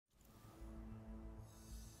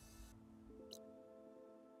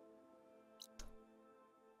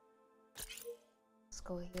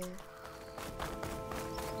go here.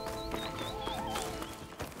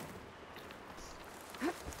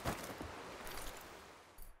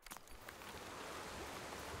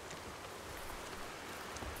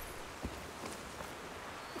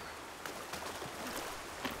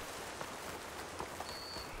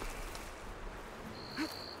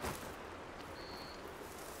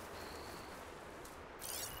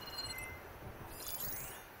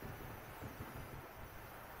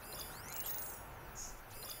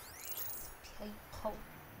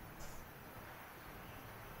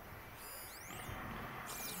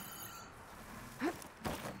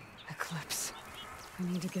 Eclipse. I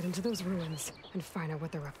need to get into those ruins and find out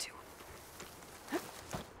what they're up to.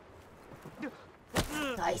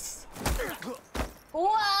 Nice.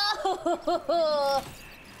 Whoa!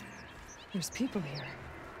 There's people here.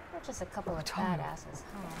 They're just a couple of badasses,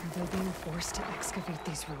 huh? Are they being forced to excavate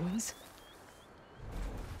these ruins?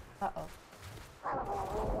 Uh-oh.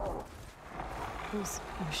 Those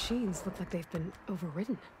machines look like they've been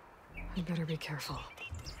overridden. I better be careful.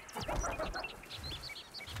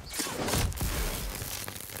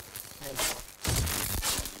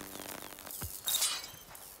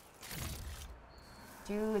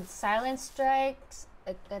 Dude, Silent Strikes,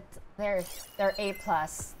 they're A+.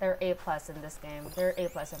 They're A+ in this game. They're A+ in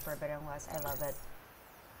Forbidden West. I love it.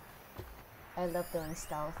 I love doing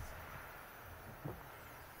stealth.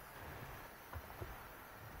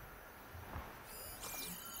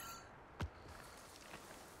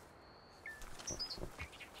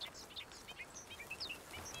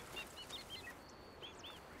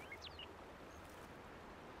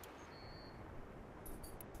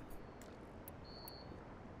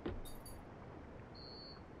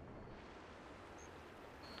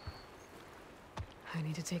 I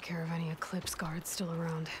need to take care of any Eclipse guards still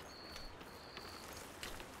around.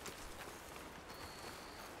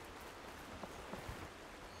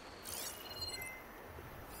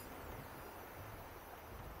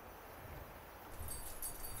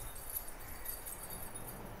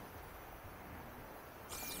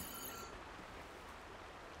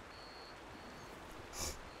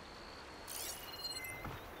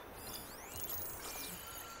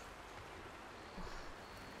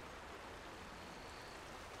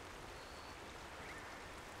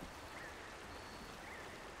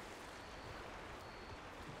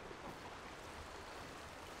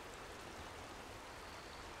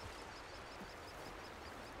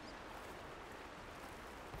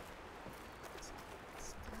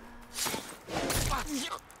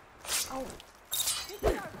 Oh.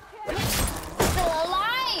 Still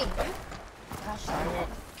alive! Gosh darn it.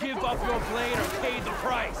 Give up your blade or pay the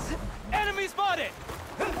price! Enemy spotted!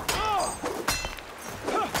 Let's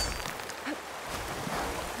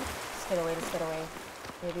get away, let's get away.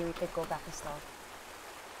 Maybe we could go back to stealth.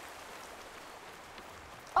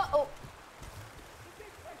 Uh-oh!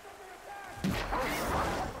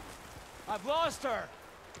 I've lost her!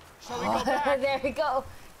 Shall we go back? There we go.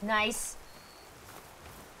 Nice.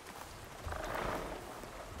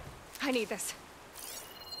 I need this.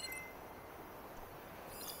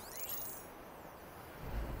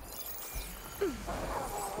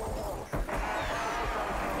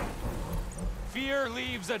 Fear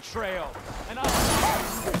leaves a trail, and I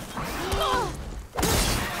see her!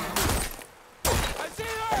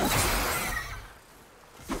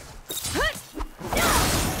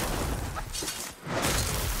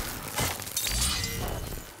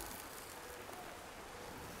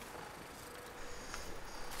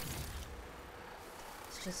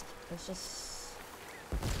 Let's just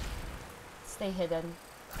stay hidden.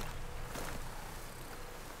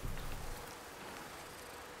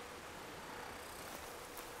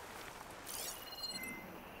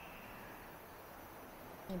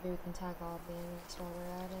 Maybe we can tag all the enemies while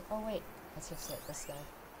we're at it. Oh wait, let's just hit this guy.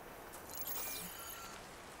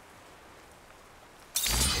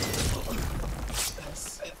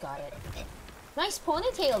 Nice, got it. Nice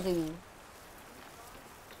ponytail, dude.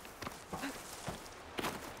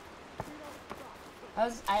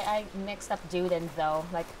 I mixed up dude and though.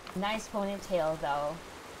 Like, nice ponytail though.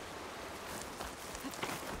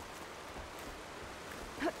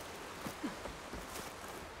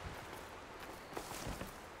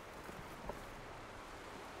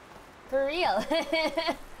 For real.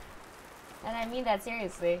 And I mean that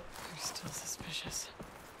seriously. They're still suspicious.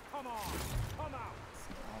 Come on, come out!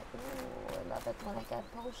 Ooh, I love it when I get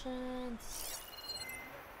potions.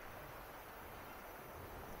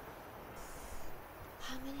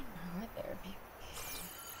 How many more are there, maybe?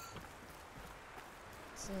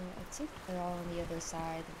 So, I think they're all on the other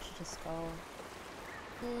side. We should just go.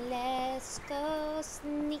 Let's go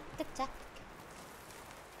sneak attack.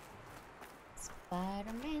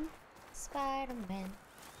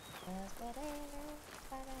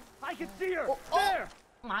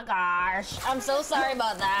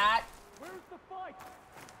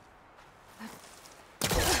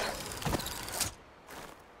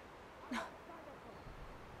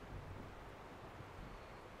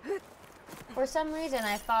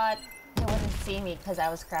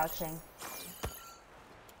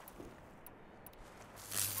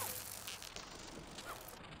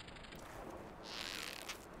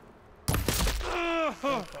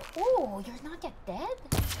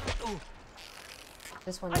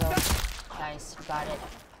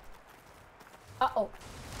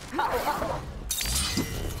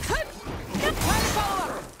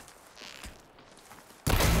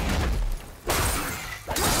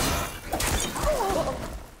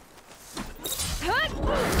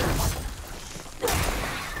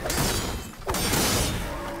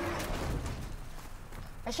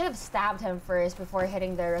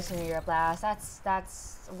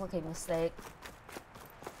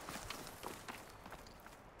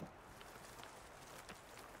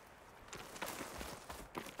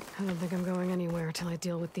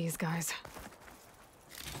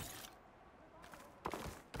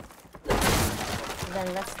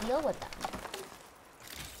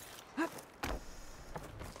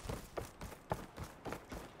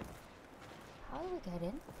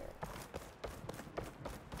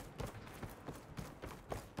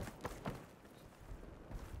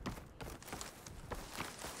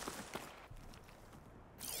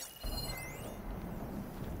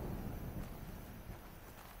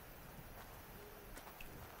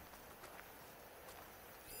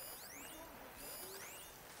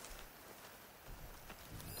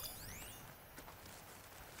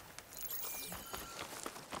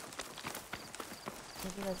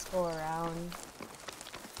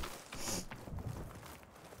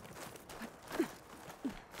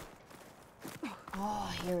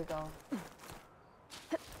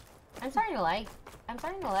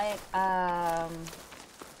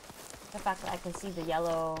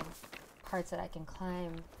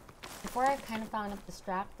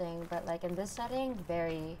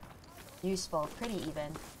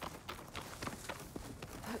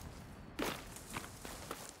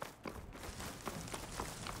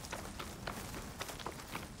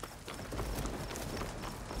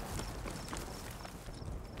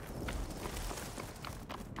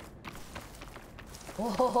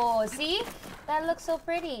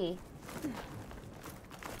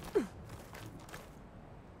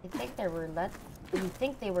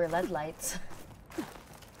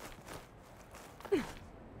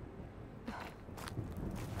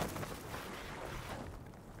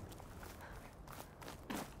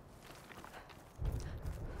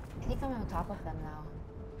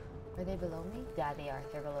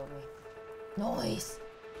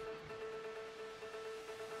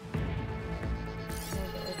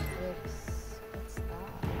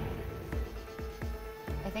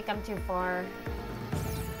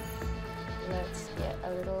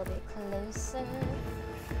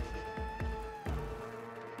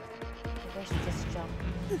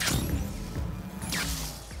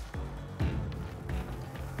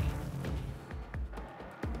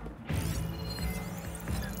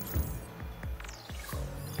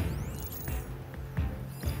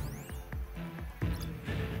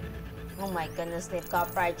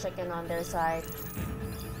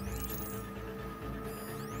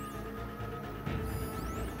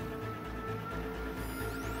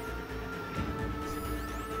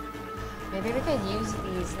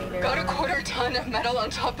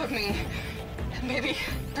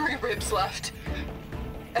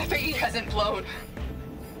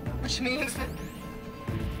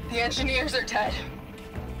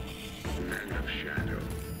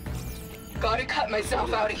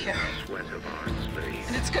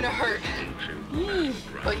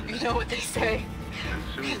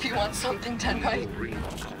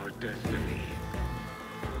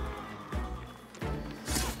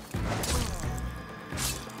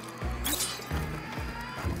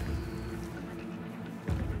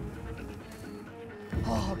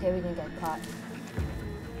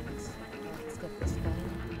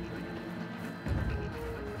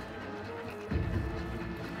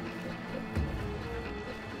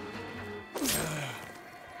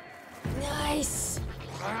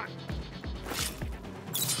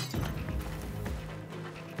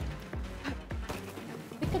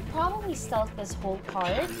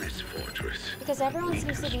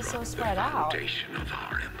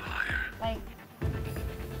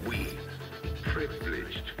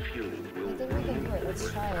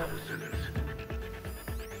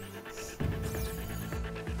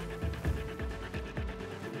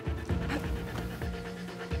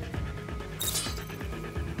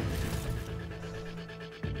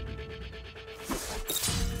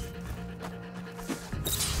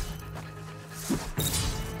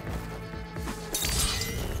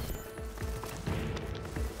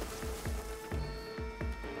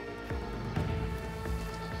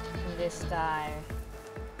 guy.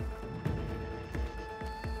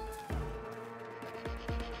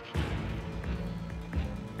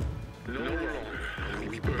 No longer are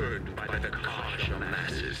we burned by the carnage of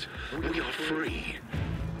masses. We are free.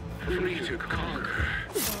 Free to conquer.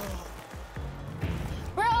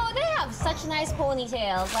 Bro, they have such nice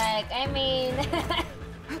ponytails. Like, I mean...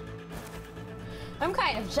 I'm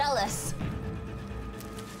kind of jealous.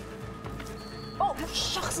 Oh,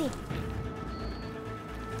 shucksy.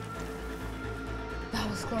 That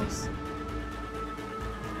was close.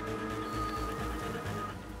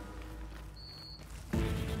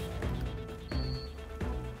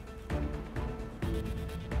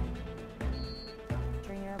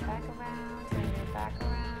 Turn your back around, turn your back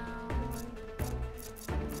around.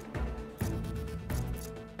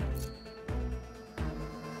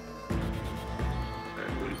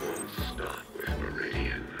 And we won't stop with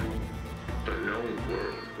Meridian. The known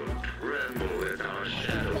world will tremble as our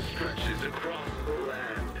shadow stretches across the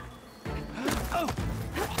land.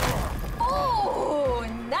 Oh,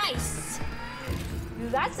 nice!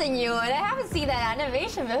 That's a new one. I haven't seen that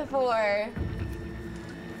animation before.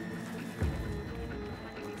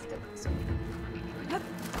 Let's do this one.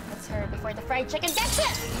 Let's hurry before the fried chicken gets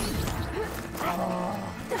it! Oh.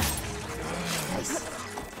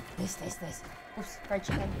 Nice. Nice. Oops, fried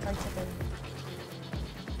chicken.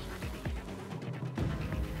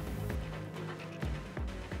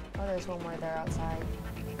 Oh, there's one more there outside.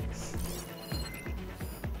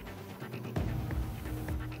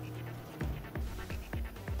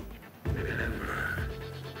 Remember,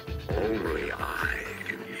 only I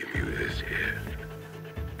can give you this gift.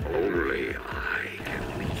 Only I can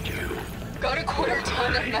lead you. Got a quarter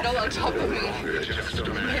ton of metal on top of me. You're just a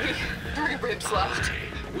man. Maybe 3 ribs left.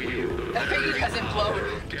 FAE hasn't blown.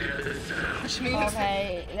 Which means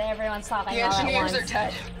Okay, everyone's talking the all at engineers once. are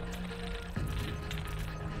dead.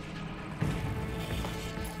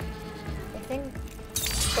 I think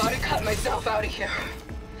Gotta cut myself out of here.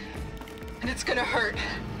 And it's gonna hurt.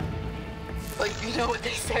 But you know what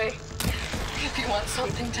they say. If you want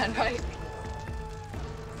something done right, we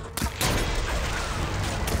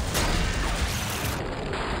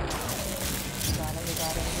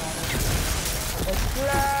got it.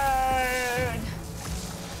 Explode!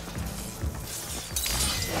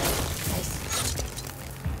 Nice.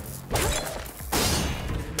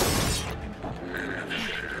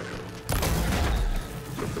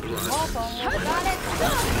 Awesome, we got it!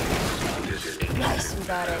 Nice, we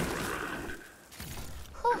got it.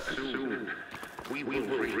 Soon, we will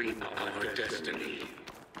reap our destiny.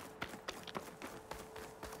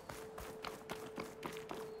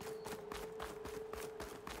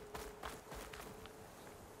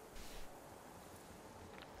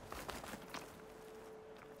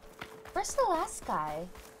 Where's the last guy?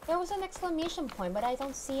 There was an exclamation point, but I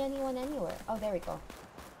don't see anyone anywhere. Oh, there we go.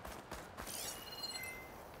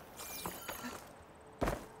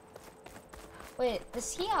 Wait,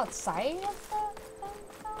 is he outside of the...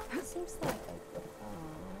 It seems like...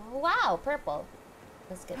 Oh, wow, purple.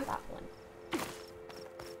 Let's get that one.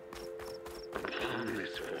 Upon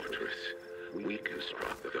this fortress, we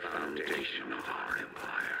construct the foundation of our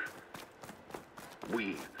empire.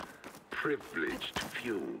 We, privileged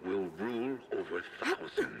few, will rule over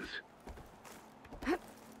thousands.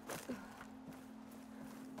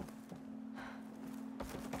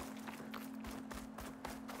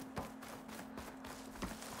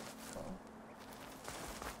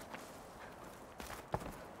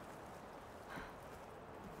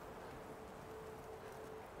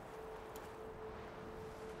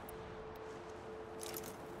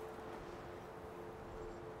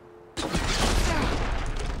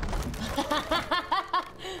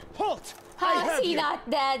 Halt! How is he not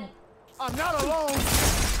dead? I'm not alone!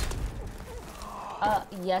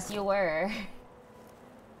 Yes you were.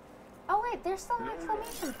 Oh wait, there's still an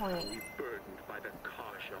exclamation point. We burdened by the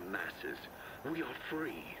carnage of masses. We are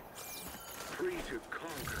free. Free to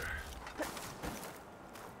conquer.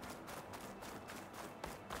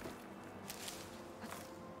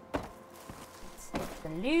 Let's take the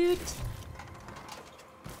loot.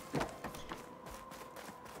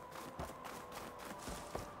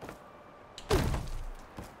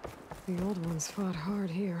 The old ones fought hard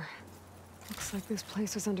here. Looks like this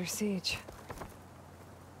place was under siege.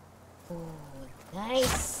 Ooh,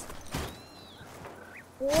 nice.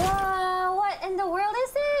 Wow, what in the world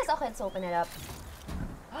is this? Okay, let's open it up.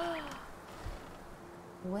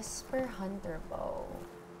 Whisper Hunter Bow.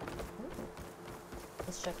 Ooh.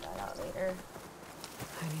 Let's check that out later.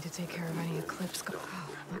 I need to take care of any eclipse. Oh,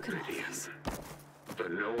 look at all this. The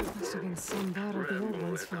known Must have been some battle the old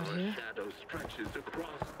ones fought here. shadow stretches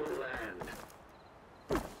across the land.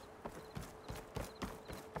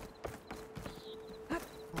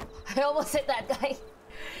 I almost hit that guy.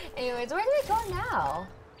 Anyways, where do we go now?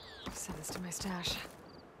 Send this to my stash.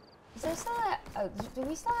 Is there still do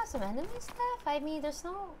we still have some enemy stuff? I mean, there's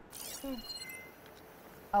no...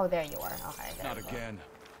 Oh, there you are. Okay, there Not you go. again.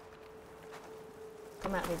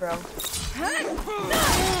 Come at me, bro.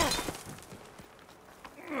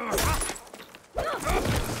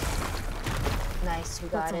 Nice, we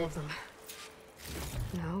got That's all it. of them.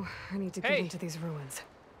 Now, I need to get Hey! into these ruins.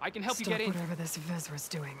 I can help you Stop get in. whatever this Vezra's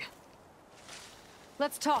doing.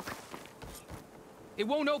 Let's talk. It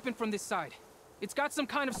won't open from this side. It's got some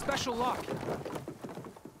kind of special lock.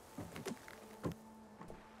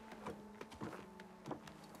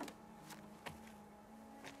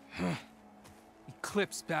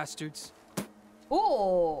 Eclipse, bastards.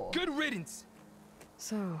 Ooh. Good riddance.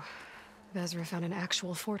 So, Vezra found an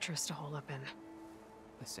actual fortress to hole up in.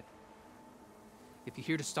 Listen. If you're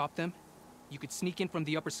here to stop them, you could sneak in from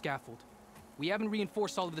the upper scaffold. We haven't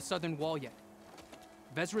reinforced all of the southern wall yet.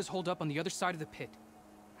 Vezra's holed up on the other side of the pit.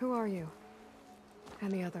 Who are you?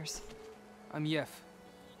 And the others? I'm Yef.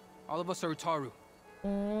 All of us are Utaru.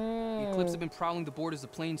 The Eclipse have been prowling the borders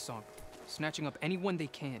of Plainsong, snatching up anyone they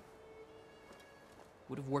can.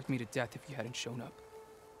 Would have worked me to death if you hadn't shown up.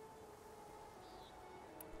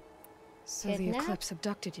 So the Kidnap? Eclipse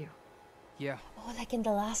abducted you. Yeah, Oh, like in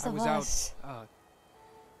The Last I of was Us. out,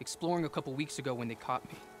 exploring a couple weeks ago when they caught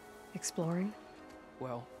me. Exploring?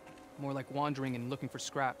 Well, more like wandering and looking for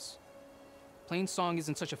scraps. Plainsong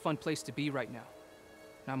isn't such a fun place to be right now.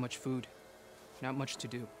 Not much food, not much to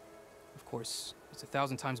do. Of course, it's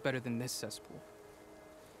 1,000 times better than this cesspool.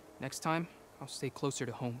 Next time, I'll stay closer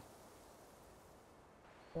to home.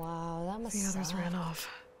 Wow, that must The others suck. ran off.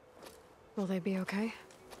 Will they be okay?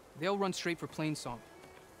 They'll run straight for Plainsong.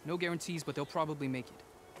 No guarantees, but they'll probably make it.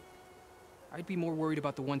 I'd be more worried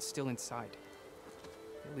about the ones still inside.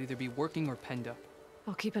 They'll either be working or penned up.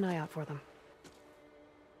 I'll keep an eye out for them.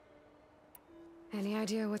 Any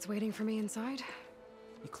idea what's waiting for me inside?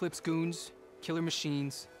 Eclipse goons, killer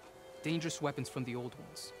machines, dangerous weapons from the old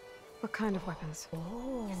ones. What kind of weapons?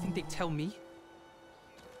 You think they'd tell me?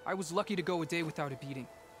 I was lucky to go a day without a beating.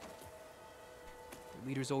 The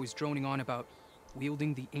leader's always droning on about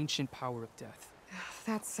wielding the ancient power of death.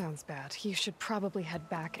 That sounds bad. You should probably head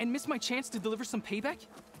back And miss my chance to deliver some payback?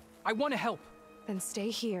 I want to help. then stay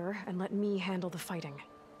here and let me handle the fighting.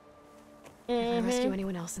 If I rescue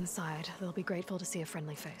anyone else inside, they'll be grateful to see a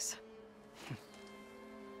friendly face.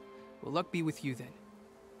 Well, luck be with you then.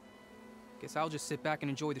 Guess I'll just sit back and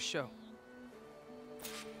enjoy the show.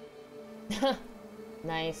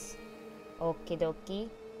 Nice. Okie dokie.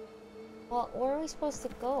 Well, where are we supposed to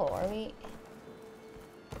go? Are we...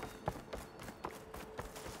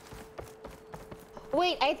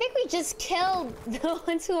 Wait, I think we just killed the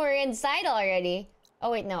ones who were inside already. Oh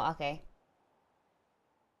wait, no, okay.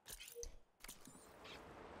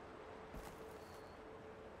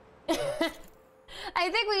 I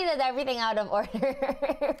think we did everything out of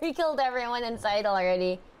order. We killed everyone inside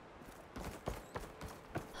already.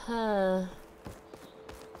 Huh.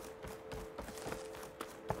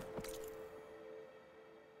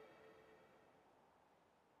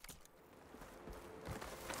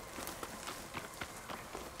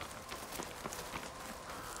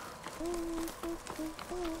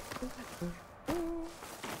 Okay.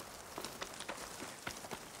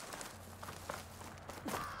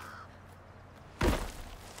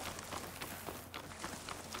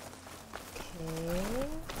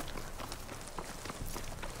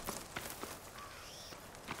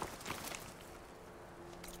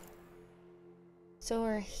 So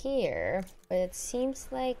we're here, but it seems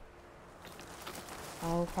like...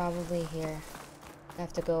 Oh, probably here. I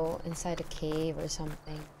have to go inside a cave or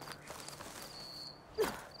something.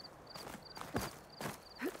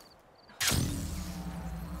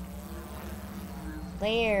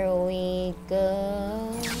 There we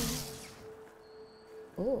go.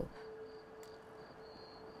 Ooh.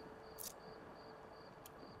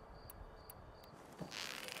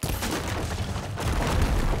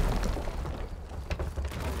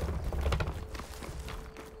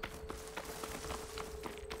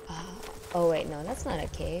 Oh wait, no, that's not a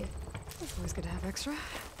cave. It's always good to have extra.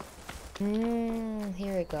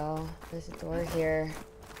 Here we go. There's a door here.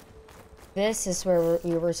 This is where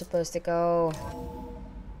we were supposed to go.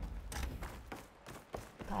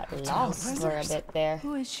 Got lost for a bit there.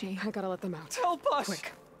 Who is she? I gotta let them out. Help us!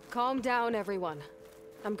 Quick. Calm down, everyone.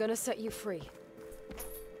 I'm gonna set you free.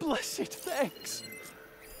 Blessed thanks!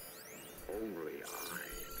 Only I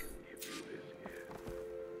can give you this gift.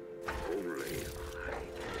 Only I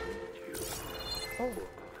can lead you. Oh.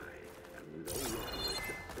 I am no longer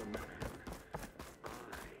just a man.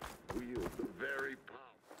 I wield the very power.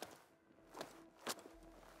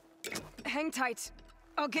 Hang tight.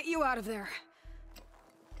 I'll get you out of there.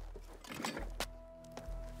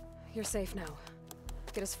 You're safe now.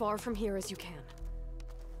 Get as far from here as you can.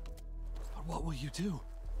 But what will you do?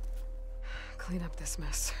 Clean up this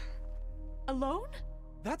mess. Alone?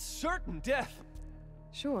 That's certain death.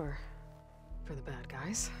 Sure. For the bad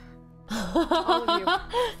guys. All of you,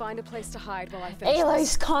 find a place to hide while I finish Aloy's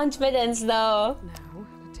this. confidence, though. Now,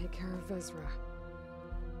 to take care of Vezra.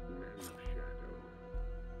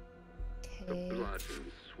 The Okay. blood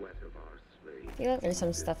and sweat of our slaves. I feel like there's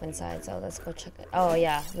some stuff inside, so let's go check it. Oh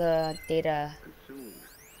yeah, the data. And soon,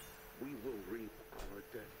 we will reap our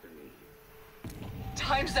destiny.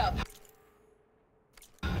 Time's up.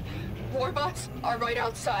 Warbots are right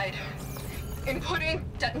outside. Inputting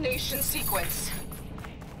detonation sequence.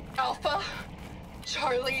 Alpha,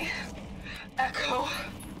 Charlie, Echo.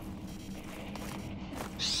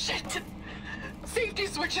 Shit! Safety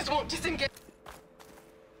switches won't disengage.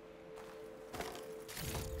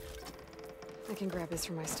 I can grab this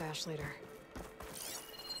from my stash later.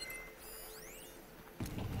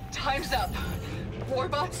 Time's up.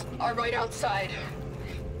 Warbots are right outside.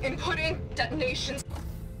 Inputting detonations.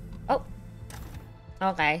 Oh.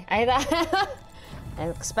 Okay. I thought I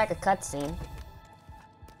expect a cutscene.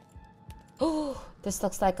 Oh, this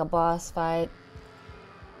looks like a boss fight.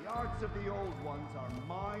 The arts of the old ones are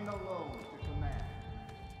mine alone to command.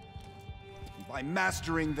 By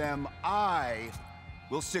mastering them, I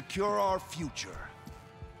will secure our future.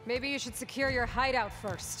 Maybe you should secure your hideout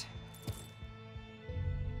first.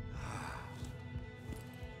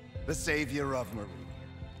 The savior of Marie.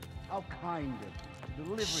 How kind of you to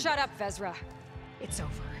deliver. Shut up, Vezra. It's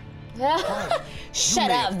over. Shut You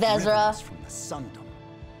may up, have driven Vezra. us from the Sundom,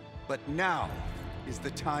 but now is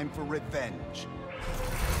the time for revenge.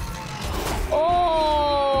 Oh,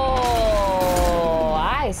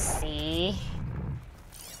 I see.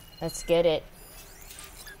 Let's get it.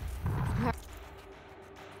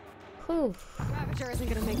 Whew. Ravager isn't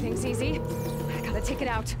gonna make things easy. I gotta take it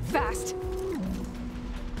out, fast.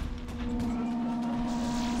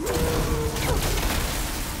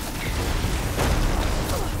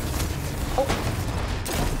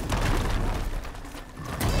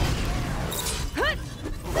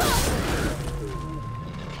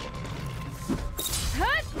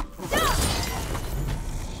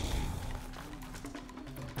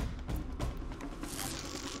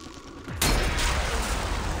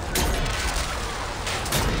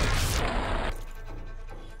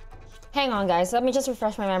 Hang on, guys. Let me just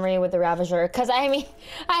refresh my memory with the Ravager, because I mean,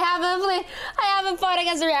 I haven't fought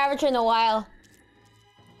against the Ravager in a while.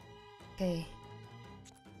 Okay.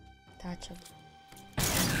 Touch of.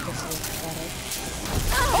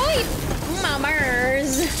 Oi!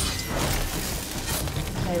 Mammers!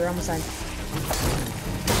 Okay, we're almost done.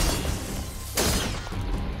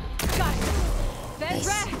 Got it.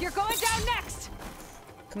 Vezra, Nice. you're going down next.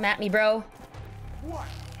 Come at me, bro.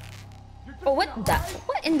 Oh, what the?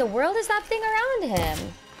 What in the world is that thing around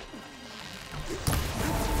him?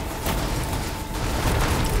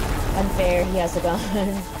 Unfair, he has a gun.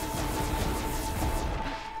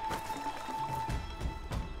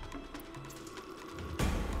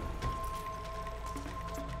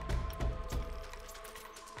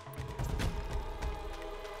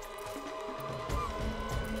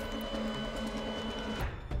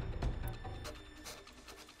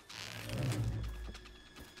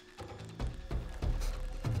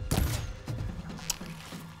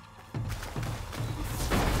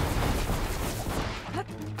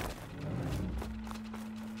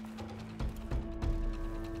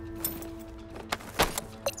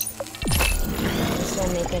 This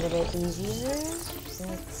will make it a bit easier.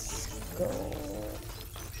 Let's go.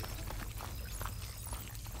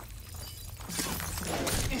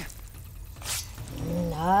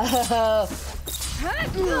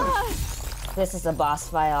 No. This is a boss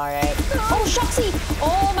fight, alright. Oh, Shuxy!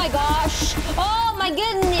 Oh my gosh! Oh my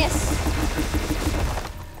goodness!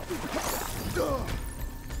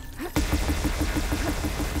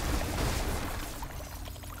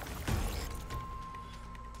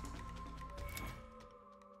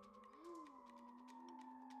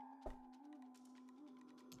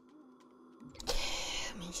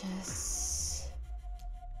 Let me just...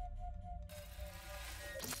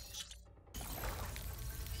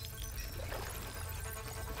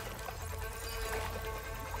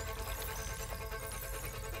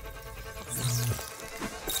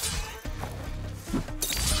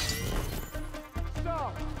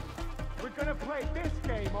 So, we're gonna play this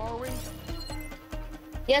game, are we?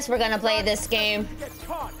 Yes, we're gonna play this game. Get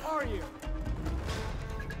caught, are you?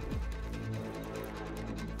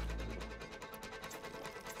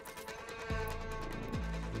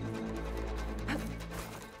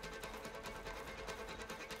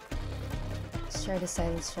 Let's try to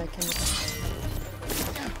silence strike him.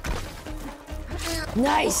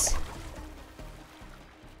 Nice!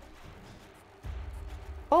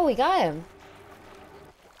 Oh, we got him.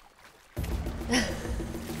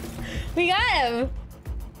 We got him!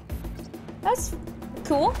 That's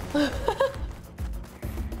cool.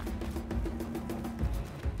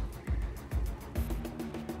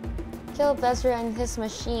 Kill Bezra and his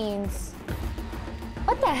machines.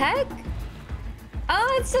 What the heck?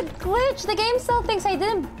 Oh, it's a glitch. The game still thinks I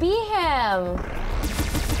didn't beat him.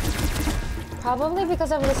 Probably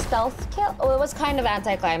because of the stealth kill. Oh, it was kind of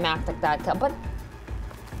anticlimactic, that kill, but...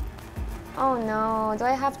 Oh no, do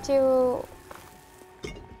I have to...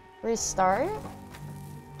 restart?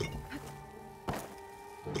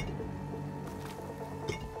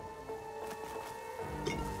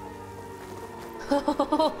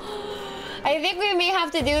 I think we may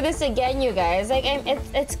have to do this again, you guys. Like,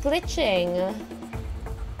 it's glitching.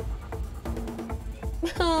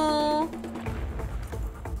 Oh.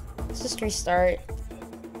 Let's just restart.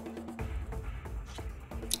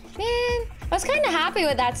 Man, I was kind of happy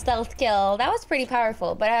with that stealth kill. That was pretty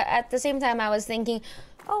powerful. But at the same time, I was thinking,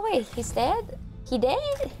 oh wait, he's dead? He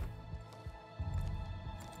dead?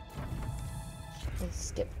 Let's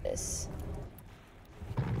skip this.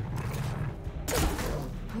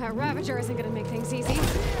 That Ravager isn't gonna make things easy.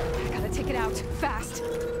 I gotta take it out, fast.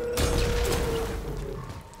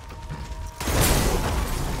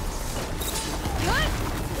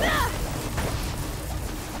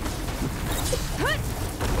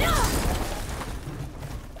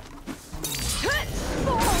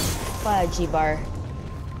 Fudgy bar.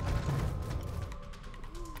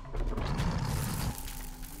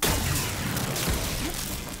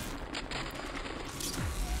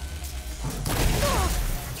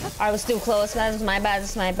 I was too close. That was my bad.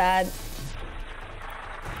 That's my bad.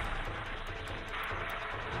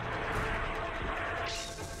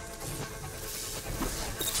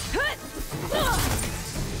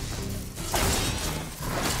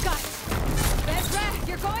 Got it. Bezra,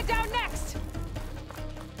 you're going down next.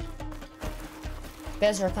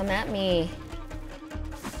 Bezra, come at me.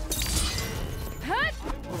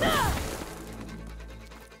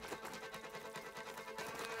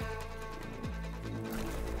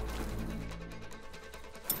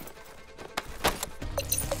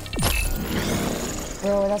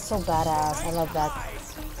 Bro, that's so badass. I love that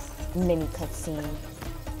mini cutscene.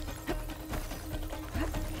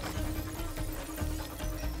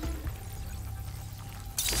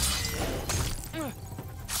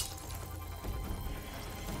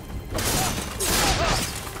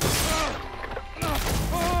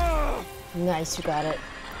 Nice, you got it.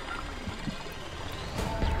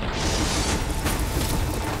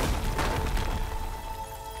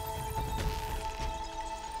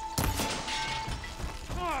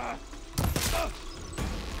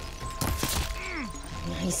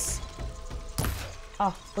 Nice.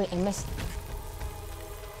 Oh, wait, I missed.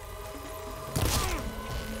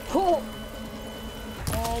 Oh!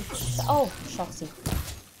 Oh, Shoxy.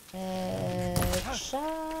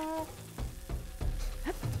 Shot.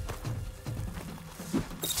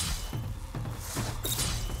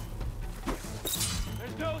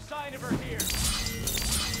 There's no sign of her here.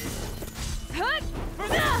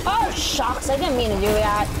 Oh, shucks, I didn't mean to do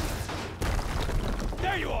that.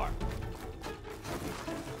 There you are.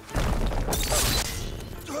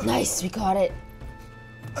 Nice, we got it.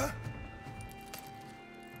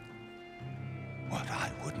 What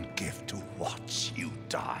I wouldn't give to watch you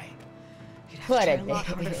die. You'd have What to a try a lot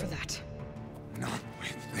harder day. for that. Not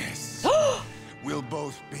with this. We'll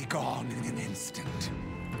both be gone in an instant.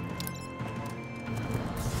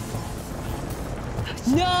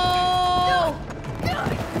 No!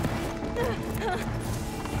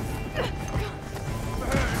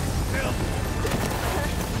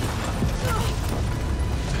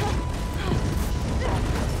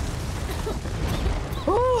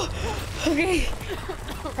 Okay.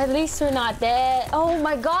 At least we're not dead. Oh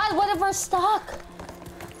my god, what if we're stuck?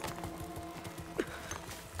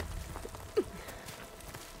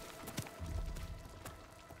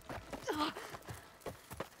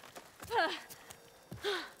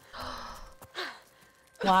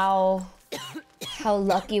 Wow. How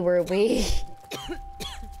lucky were we?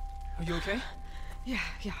 Are you okay? Yeah,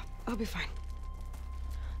 I'll be fine.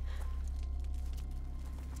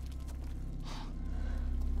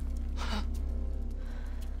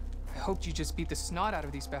 I hoped you just beat the snot out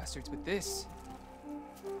of these bastards, but this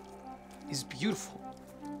is beautiful.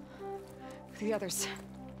 The others.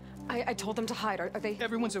 I told them to hide. Are they?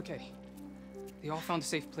 Everyone's okay. They all found a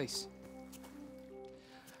safe place.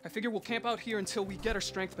 I figure we'll camp out here until we get our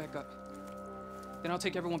strength back up. Then I'll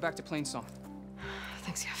take everyone back to Plainsong.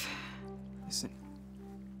 Thanks, Yef. Listen,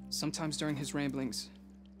 sometimes during his ramblings,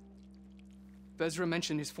 Vezra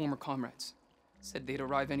mentioned his former comrades. Said they'd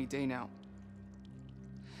arrive any day now.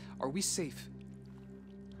 Are we safe?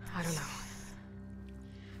 I don't know.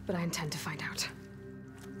 But I intend to find out.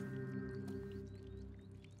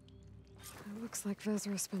 It looks like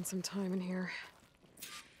Vezra spent some time in here.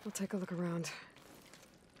 I'll take a look around.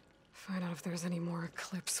 Find out if there's any more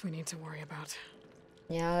eclipse we need to worry about.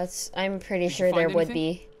 Yeah, I'm pretty Did you sure there find would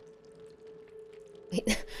anything? be.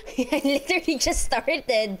 Wait, I literally just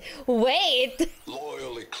started. Wait!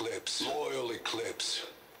 Loyal Eclipse,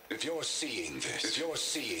 If you're seeing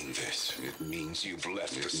this, it means you've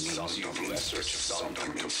left the sun in search of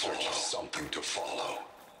something to follow.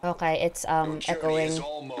 Okay, it's echoing.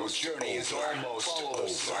 Your journey is almost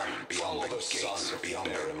over. Beyond the gates of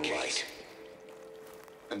barren light,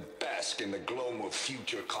 and bask in the gloam of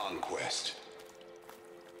future conquest.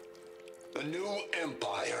 The new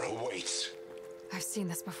empire awaits. I've seen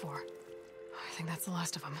this before. I think that's the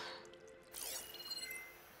last of them.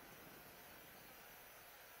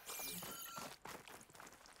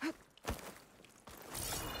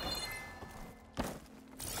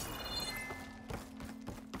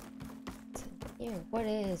 Here, what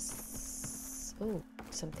is... Ooh,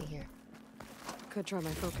 something here. Could try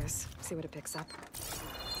my focus, see what it picks up.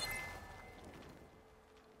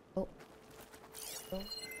 Oh. Oh.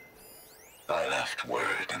 I left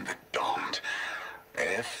word in the domed.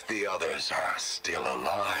 If the others are still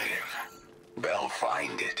alive, they'll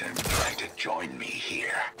find it and try to join me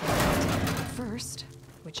here. First,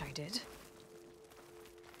 which I did.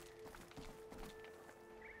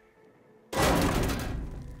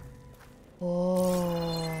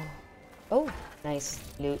 Oh. Oh, nice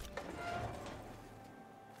loot.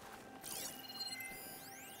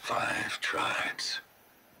 5 tribes.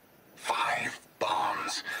 5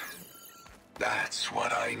 bombs. That's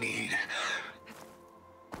what I need.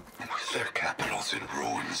 With their capitals in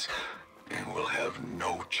ruins, they will have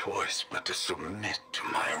no choice but to submit to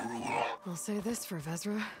my rule. I'll say this for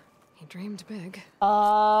Vezra. He dreamed big.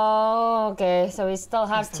 Oh, okay. So we still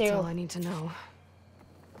have That's all to... I need to know.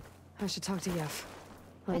 I should talk to Yef.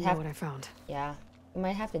 Let Might him have- know what I found. Yeah. We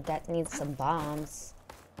might have to detonate some bombs.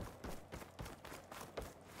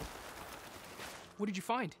 What did you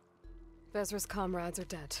find? Vezra's comrades are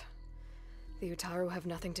dead. The Utaru have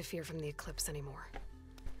nothing to fear from the Eclipse anymore.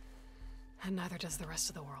 And neither does the rest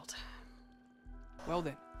of the world. Well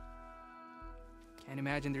then. Can't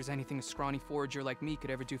imagine there's anything a scrawny forager like me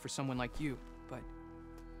could ever do for someone like you, but...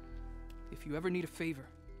 if you ever need a favor,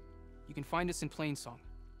 you can find us in Plainsong.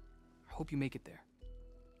 I hope you make it there.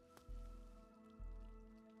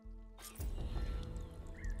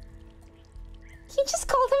 He just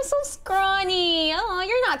called him so scrawny. Oh,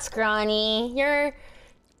 you're not scrawny. You're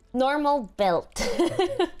normal built.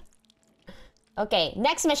 Okay,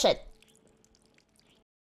 next mission.